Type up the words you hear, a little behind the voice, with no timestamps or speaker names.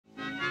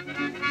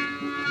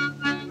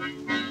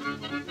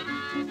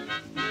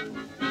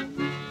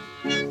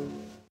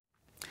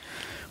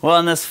Well,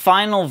 in this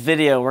final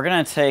video, we're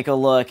going to take a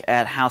look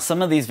at how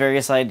some of these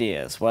various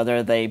ideas,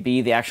 whether they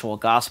be the actual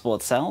gospel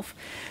itself,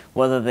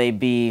 whether they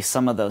be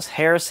some of those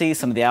heresies,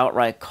 some of the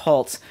outright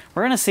cults,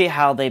 we're going to see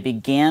how they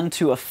began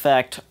to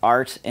affect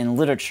art and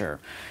literature.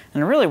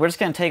 And really, we're just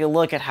going to take a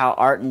look at how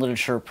art and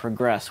literature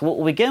progress.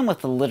 We'll begin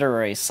with the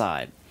literary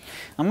side.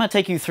 I'm going to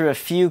take you through a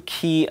few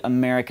key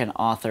American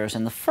authors,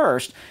 and the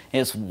first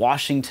is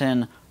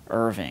Washington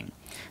Irving.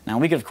 Now,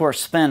 we could, of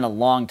course, spend a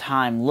long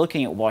time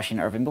looking at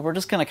Washington Irving, but we're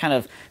just going to kind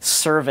of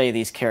survey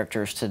these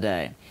characters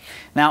today.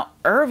 Now,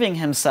 Irving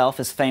himself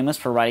is famous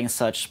for writing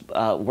such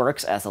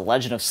works as The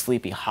Legend of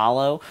Sleepy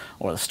Hollow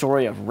or The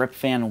Story of Rip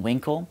Van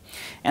Winkle.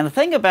 And the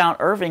thing about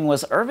Irving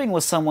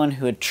was someone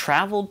who had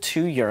traveled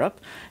to Europe,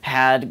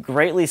 had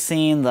greatly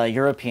seen the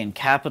European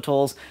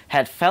capitals,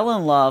 had fell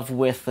in love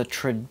with the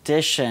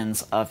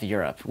traditions of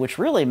Europe, which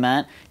really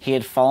meant he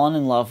had fallen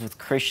in love with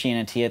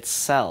Christianity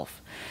itself.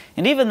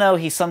 And even though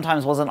he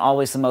sometimes wasn't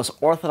always the most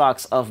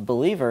orthodox of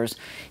believers,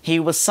 he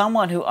was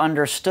someone who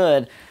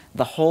understood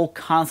the whole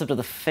concept of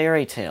the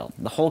fairy tale,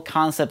 the whole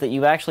concept that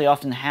you actually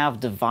often have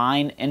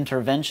divine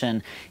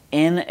intervention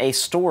in a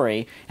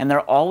story, and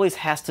there always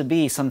has to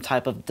be some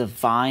type of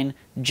divine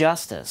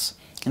justice.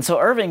 And so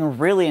Irving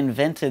really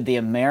invented the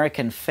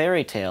American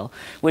fairy tale,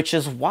 which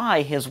is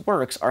why his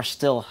works are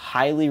still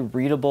highly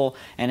readable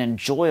and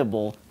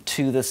enjoyable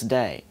to this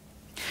day.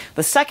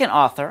 The second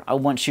author I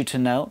want you to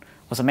note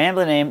was a man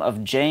by the name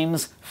of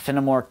James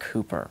Fenimore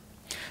Cooper.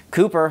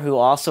 Cooper, who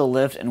also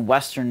lived in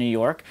western New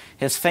York,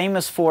 is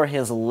famous for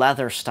his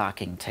leather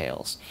stocking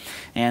tales.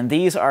 And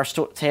these are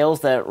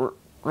tales that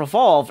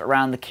revolved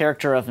around the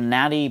character of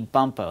Natty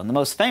Bumppo. And the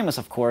most famous,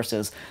 of course,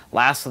 is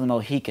Last of the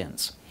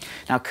Mohicans.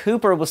 Now,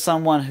 Cooper was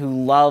someone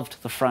who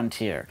loved the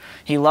frontier.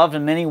 He loved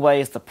in many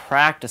ways the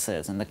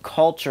practices and the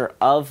culture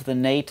of the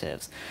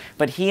natives.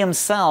 But he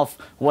himself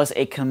was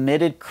a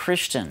committed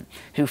Christian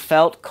who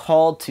felt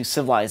called to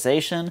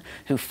civilization,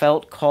 who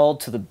felt called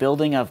to the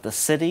building of the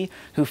city,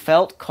 who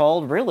felt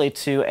called really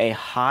to a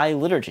high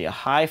liturgy, a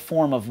high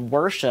form of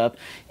worship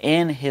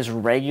in his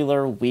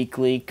regular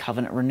weekly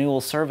covenant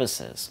renewal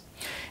services.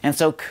 And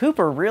so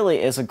Cooper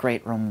really is a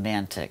great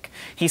romantic.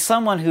 He's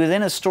someone who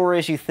in his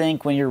stories you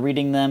think when you're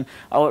reading them,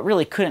 oh, it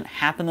really couldn't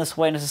happen this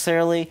way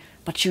necessarily,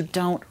 but you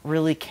don't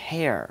really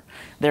care.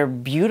 They're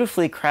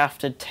beautifully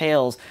crafted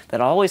tales that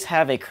always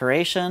have a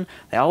creation,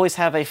 they always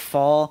have a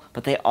fall,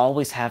 but they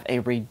always have a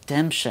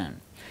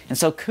redemption. And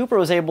so Cooper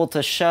was able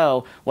to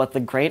show what the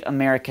great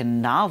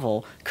American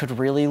novel could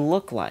really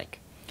look like.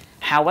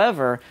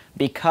 However,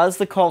 because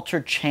the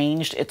culture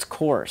changed its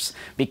course,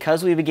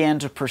 because we began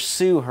to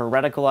pursue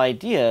heretical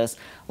ideas,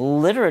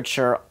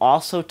 literature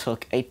also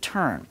took a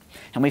turn.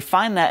 And we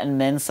find that in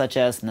men such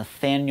as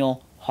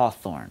Nathaniel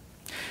Hawthorne.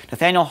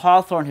 Nathaniel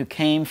Hawthorne, who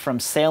came from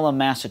Salem,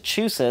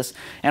 Massachusetts,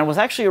 and was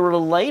actually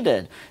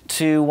related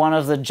to one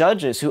of the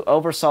judges who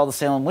oversaw the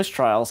Salem witch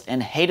trials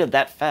and hated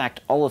that fact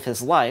all of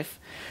his life,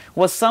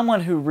 was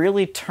someone who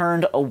really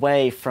turned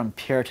away from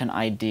Puritan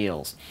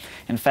ideals.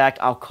 In fact,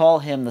 I'll call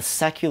him the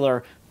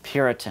secular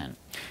Puritan.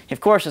 He,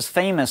 of course, is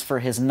famous for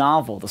his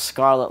novel, The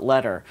Scarlet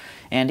Letter,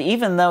 and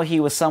even though he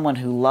was someone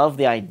who loved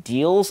the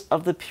ideals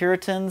of the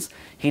Puritans,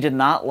 he did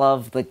not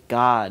love the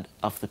God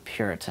of the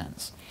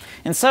Puritans.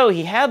 And so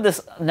he had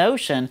this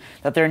notion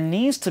that there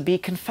needs to be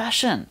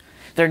confession.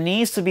 There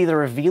needs to be the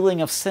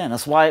revealing of sin.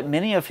 That's why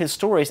many of his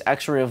stories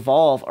actually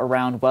revolve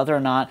around whether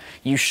or not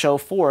you show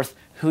forth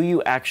who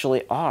you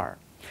actually are.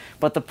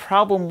 But the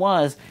problem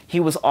was, he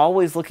was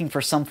always looking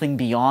for something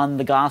beyond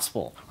the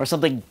gospel, or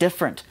something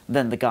different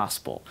than the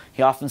gospel.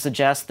 He often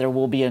suggests there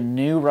will be a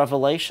new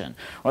revelation,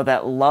 or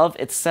that love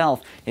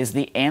itself is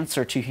the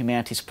answer to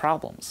humanity's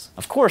problems.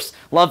 Of course,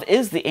 love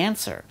is the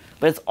answer,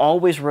 but it's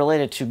always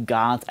related to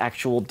God's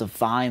actual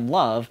divine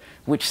love,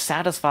 which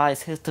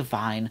satisfies his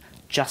divine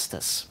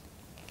justice.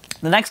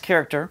 The next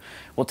character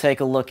we'll take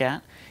a look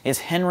at is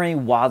Henry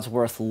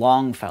Wadsworth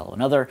Longfellow,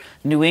 another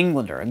New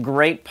Englander, a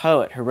great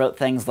poet who wrote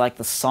things like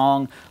the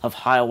Song of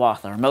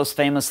Hiawatha, or most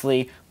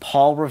famously,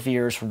 Paul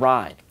Revere's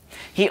Ride.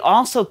 He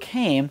also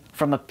came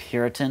from a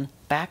Puritan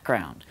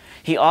background.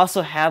 He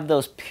also had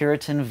those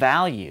Puritan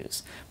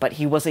values, but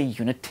he was a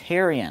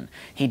Unitarian.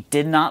 He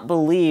did not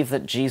believe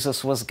that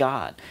Jesus was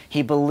God.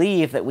 He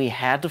believed that we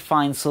had to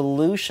find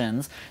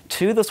solutions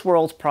to this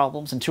world's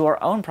problems and to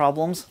our own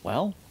problems,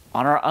 well,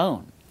 on our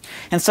own.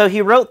 And so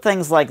he wrote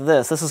things like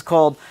this. This is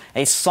called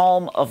A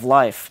Psalm of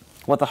Life,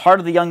 what the heart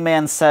of the young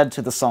man said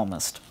to the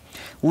psalmist.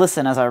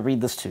 Listen as I read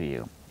this to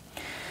you.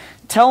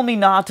 Tell me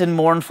not in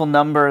mournful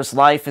numbers,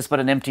 life is but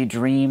an empty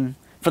dream.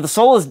 For the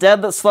soul is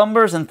dead that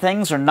slumbers, and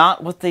things are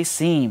not what they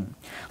seem.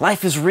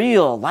 Life is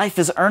real, life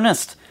is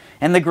earnest,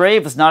 and the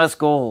grave is not its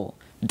goal.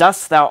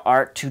 Dust thou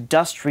art, to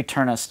dust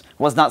returnest,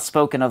 was not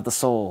spoken of the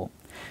soul.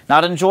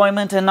 Not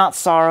enjoyment and not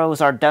sorrow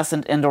is our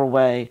destined end or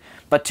way,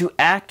 but to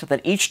act that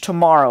each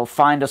tomorrow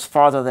find us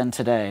farther than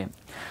today.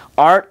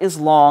 Art is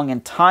long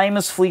and time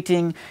is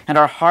fleeting, and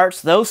our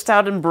hearts, though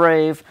stout and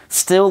brave,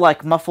 still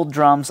like muffled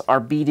drums are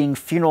beating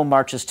funeral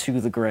marches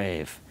to the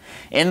grave.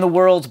 In the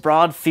world's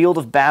broad field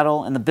of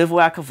battle, in the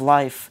bivouac of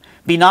life,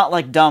 be not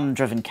like dumb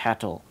driven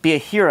cattle, be a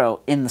hero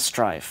in the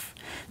strife.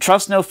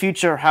 Trust no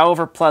future,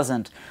 however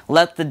pleasant,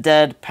 let the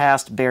dead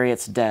past bury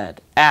its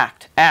dead.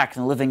 Act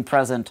in the living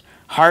present,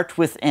 heart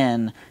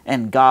within,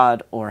 and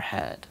God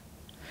o'erhead.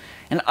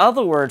 In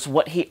other words,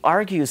 what he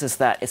argues is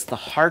that it's the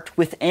heart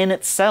within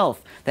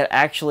itself that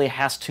actually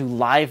has to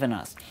liven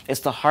us. It's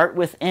the heart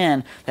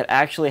within that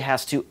actually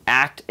has to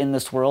act in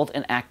this world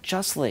and act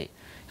justly.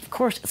 Of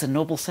course, it's a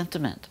noble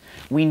sentiment.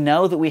 We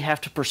know that we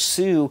have to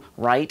pursue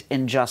right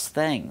and just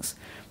things.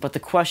 But the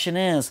question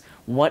is,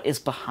 what is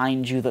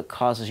behind you that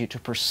causes you to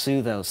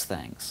pursue those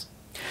things?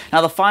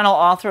 Now, the final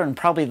author, and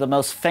probably the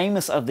most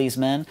famous of these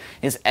men,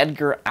 is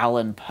Edgar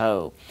Allan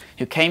Poe,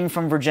 who came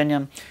from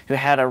Virginia, who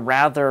had a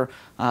rather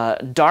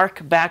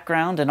dark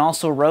background and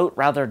also wrote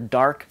rather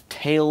dark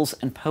tales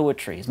and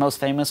poetry. He's most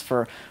famous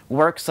for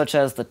works such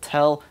as The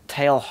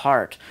Tell-Tale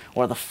Heart,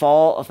 or The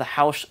Fall of the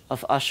House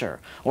of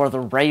Usher, or The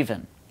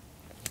Raven.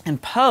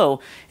 And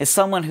Poe is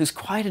someone who's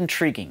quite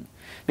intriguing,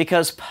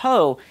 because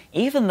Poe,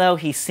 even though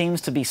he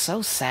seems to be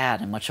so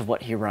sad in much of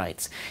what he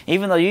writes,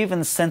 even though you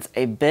even sense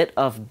a bit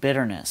of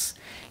bitterness,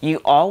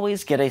 you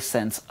always get a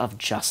sense of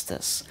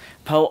justice.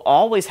 Poe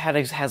always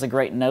has a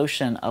great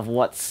notion of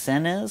what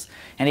sin is,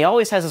 and he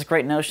always has this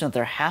great notion that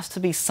there has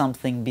to be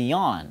something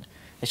beyond.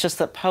 It's just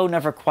that Poe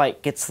never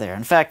quite gets there.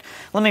 In fact,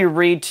 let me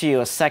read to you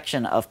a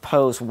section of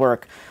Poe's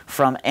work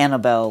from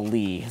Annabel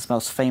Lee,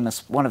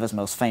 one of his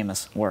most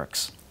famous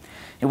works.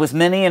 It was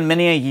many and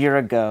many a year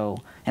ago,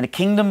 in a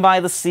kingdom by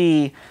the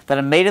sea, that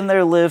a maiden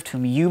there lived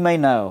whom you may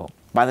know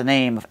by the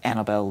name of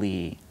Annabel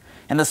Lee.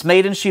 And this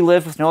maiden she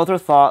lived with no other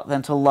thought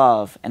than to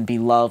love and be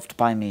loved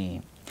by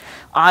me.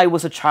 I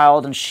was a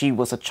child and she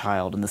was a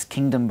child in this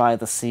kingdom by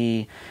the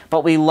sea,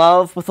 but we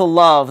loved with a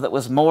love that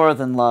was more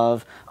than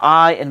love,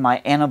 I and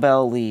my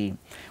Annabel Lee,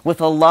 with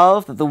a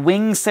love that the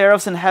winged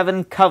seraphs in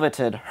heaven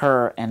coveted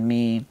her and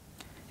me.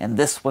 And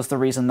this was the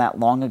reason that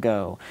long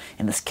ago,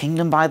 in this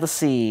kingdom by the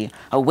sea,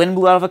 a wind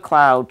blew out of a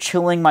cloud,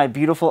 chilling my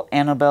beautiful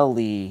Annabel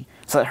Lee,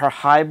 so that her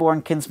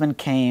high-born kinsman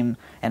came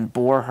and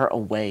bore her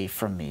away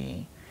from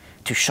me,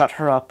 to shut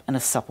her up in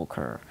a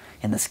sepulchre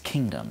in this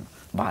kingdom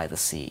by the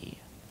sea.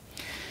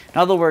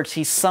 In other words,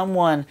 he's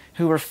someone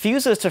who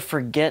refuses to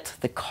forget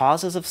the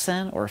causes of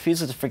sin, or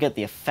refuses to forget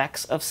the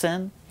effects of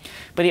sin,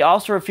 but he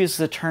also refuses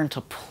to turn to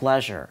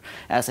pleasure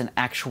as an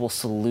actual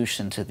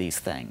solution to these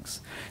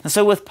things. And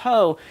so with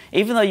Poe,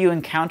 even though you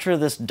encounter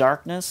this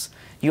darkness,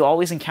 you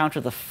always encounter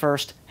the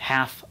first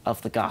half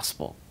of the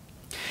gospel.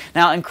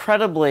 Now,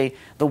 incredibly,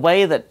 the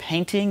way that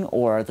painting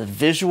or the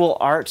visual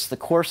arts, the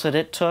course that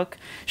it took,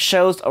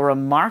 shows a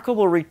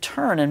remarkable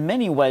return in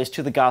many ways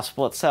to the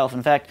gospel itself.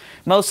 In fact,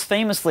 most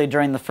famously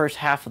during the first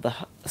half of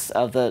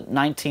the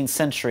 19th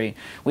century,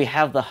 we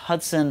have the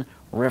Hudson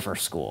River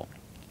School.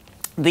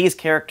 These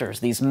characters,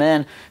 these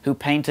men who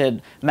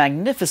painted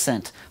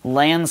magnificent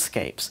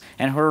landscapes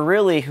and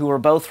who were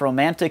both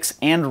romantics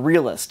and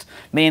realist,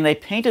 meaning they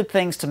painted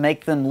things to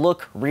make them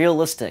look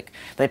realistic.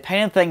 They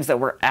painted things that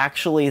were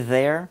actually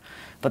there,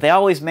 but they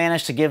always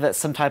managed to give it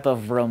some type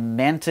of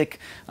romantic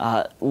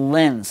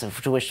lens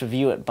to which to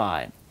view it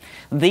by.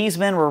 These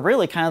men were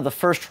really kind of the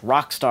first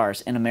rock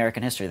stars in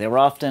American history. They were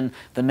often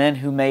the men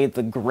who made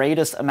the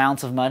greatest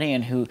amounts of money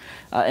and who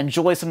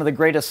enjoyed some of the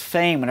greatest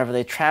fame whenever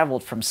they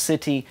traveled from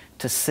city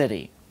to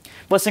city.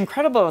 What's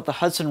incredible about the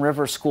Hudson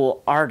River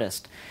School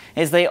artists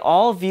is they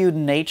all viewed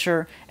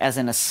nature as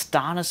an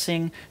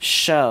astonishing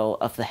show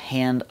of the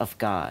hand of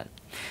God.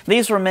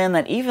 These were men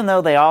that, even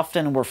though they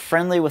often were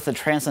friendly with the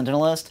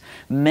Transcendentalist,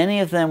 many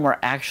of them were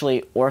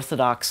actually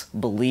Orthodox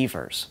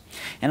believers.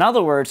 In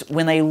other words,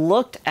 when they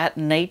looked at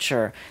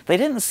nature, they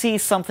didn't see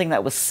something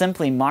that was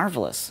simply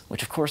marvelous,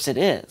 which of course it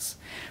is,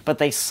 but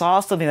they saw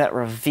something that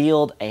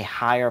revealed a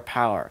higher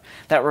power,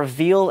 that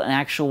revealed an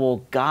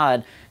actual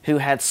God who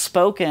had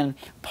spoken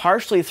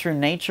partially through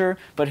nature,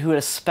 but who had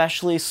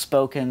especially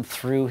spoken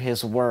through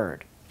His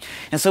Word.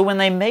 And so when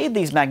they made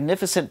these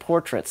magnificent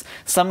portraits,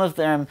 some of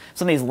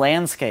these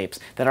landscapes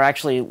that are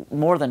actually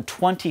more than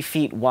 20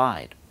 feet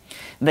wide,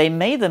 they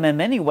made them in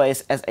many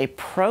ways as a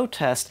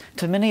protest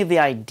to many of the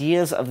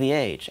ideas of the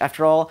age.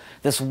 After all,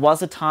 this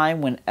was a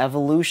time when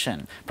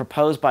evolution,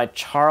 proposed by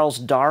Charles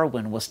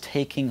Darwin, was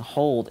taking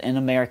hold in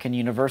American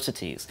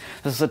universities.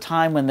 This is a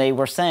time when they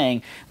were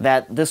saying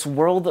that this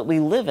world that we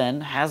live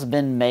in has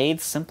been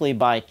made simply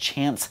by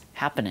chance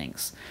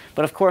happenings.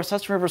 But of course,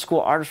 Hudson River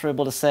School artists were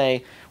able to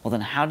say, well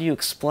then how do you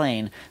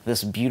explain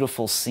this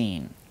beautiful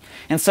scene?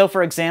 And so,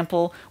 for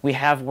example, we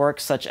have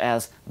works such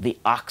as The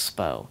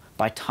Oxbow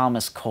by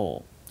Thomas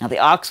Cole. Now, the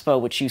Oxbow,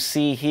 which you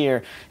see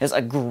here, is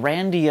a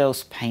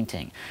grandiose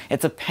painting.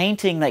 It's a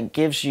painting that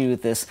gives you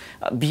this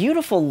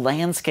beautiful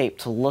landscape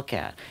to look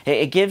at.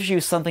 It gives you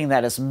something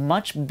that is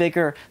much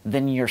bigger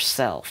than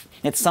yourself.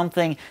 It's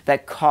something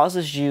that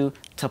causes you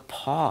to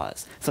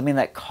pause, something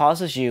that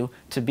causes you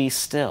to be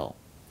still.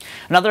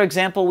 Another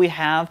example we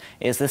have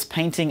is this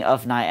painting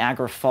of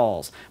Niagara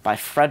Falls by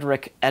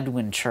Frederick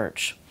Edwin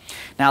Church.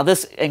 Now,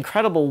 this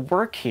incredible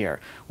work here,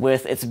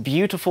 with its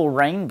beautiful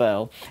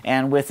rainbow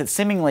and with its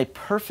seemingly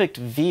perfect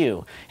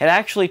view, it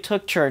actually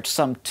took Church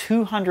some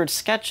 200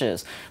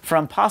 sketches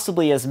from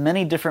possibly as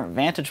many different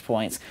vantage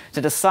points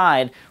to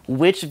decide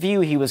which view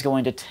he was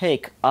going to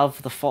take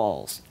of the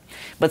falls.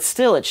 But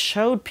still, it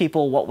showed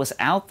people what was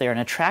out there and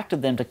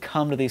attracted them to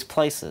come to these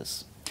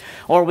places.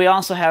 Or we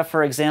also have,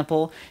 for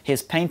example,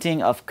 his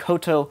painting of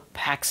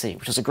Cotopaxi,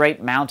 which is a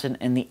great mountain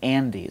in the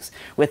Andes,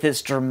 with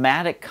its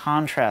dramatic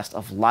contrast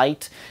of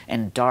light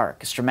and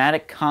dark, its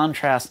dramatic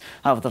contrast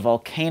of the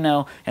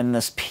volcano and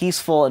this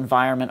peaceful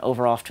environment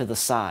over off to the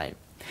side.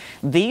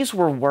 These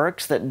were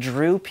works that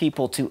drew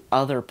people to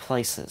other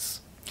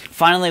places.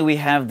 Finally, we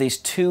have these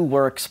two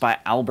works by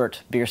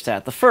Albert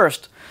Bierstadt. The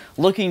first,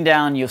 looking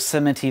down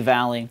Yosemite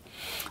Valley,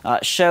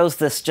 shows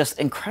this just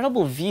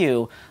incredible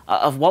view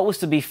of what was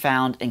to be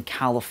found in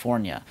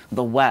California,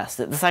 the West.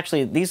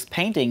 These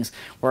paintings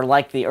were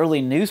like the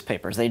early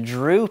newspapers. They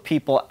drew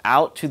people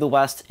out to the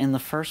West in the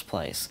first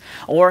place.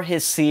 Or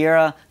his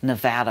Sierra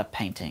Nevada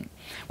painting.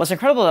 What's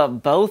incredible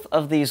about both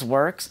of these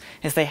works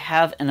is they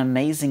have an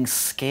amazing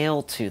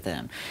scale to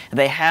them.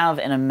 They have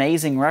an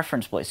amazing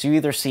reference place. You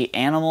either see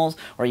animals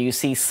or you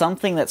see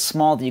something that's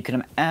small that you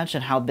can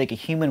imagine how big a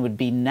human would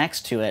be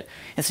next to it.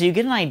 And so you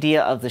get an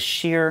idea of the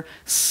sheer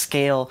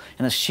scale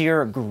and the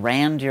sheer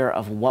grandeur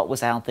of what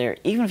was out there,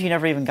 even if you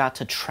never even got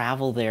to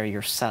travel there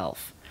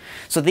yourself.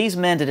 So these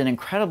men did an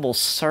incredible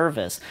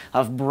service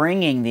of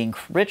bringing the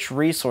rich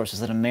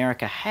resources that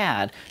America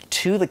had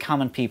to the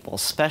common people,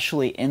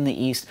 especially in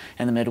the East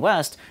and the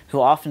Midwest, who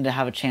often didn't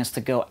have a chance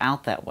to go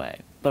out that way.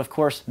 But of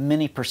course,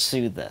 many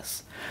pursued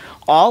this.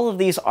 All of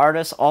these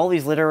artists, all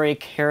these literary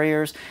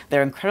carriers,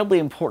 they're incredibly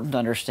important to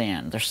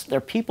understand.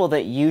 They're people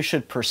that you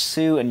should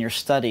pursue in your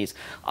studies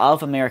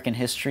of American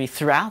history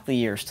throughout the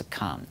years to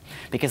come,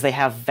 because they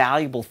have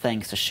valuable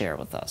things to share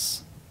with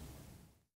us.